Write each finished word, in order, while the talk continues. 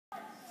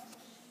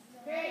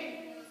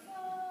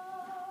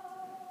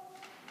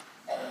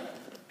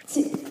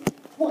two,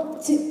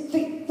 1, 2,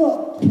 3,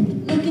 4.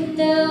 Looking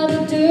down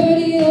a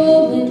dirty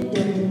old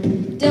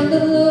window, down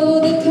below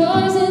the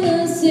cars in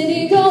the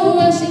city go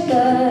rushing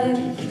by.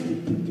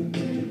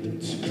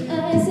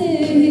 I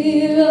sit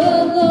here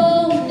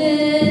alone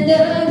and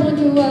I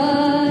wonder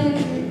why.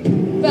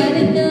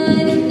 Friday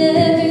night and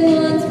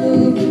everyone's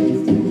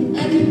moving,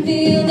 I can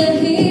feel the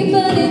heat,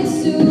 but it's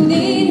soon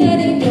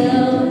heading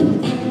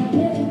down.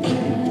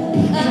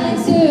 I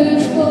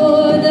search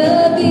for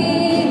the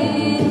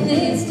beat in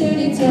this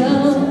dirty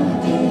town.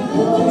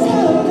 What's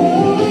up,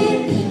 baby?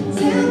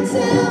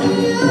 Downtown,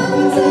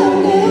 what's up,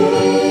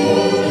 baby?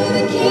 We're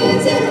the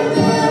kids in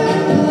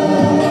America.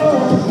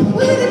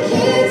 We're the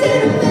kids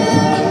in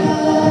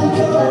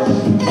America.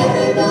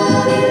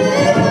 Everybody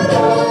live for the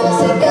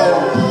music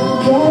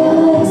around.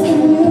 Yes, the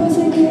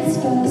music gets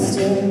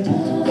faster.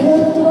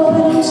 Billboard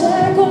and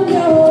check on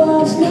your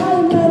watch, now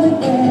another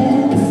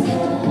dance.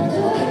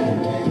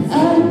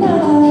 I'm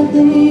not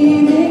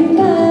leaving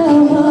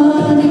now,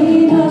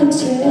 honey, not a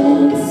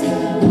chance.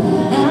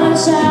 I'm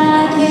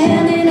shy,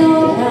 candy, no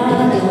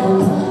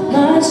problems.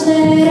 Much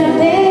later,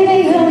 baby,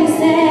 you'll be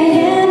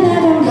saying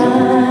never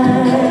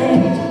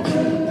mind.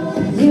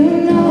 You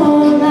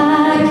know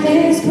life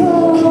is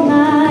cruel,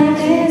 life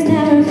is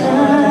never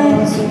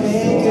kind. To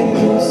make a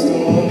new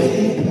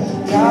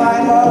story,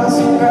 time lost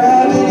in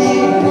gravity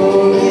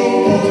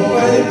moving.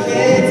 We're the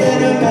kids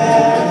in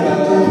America.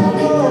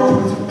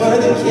 We're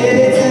the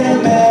kids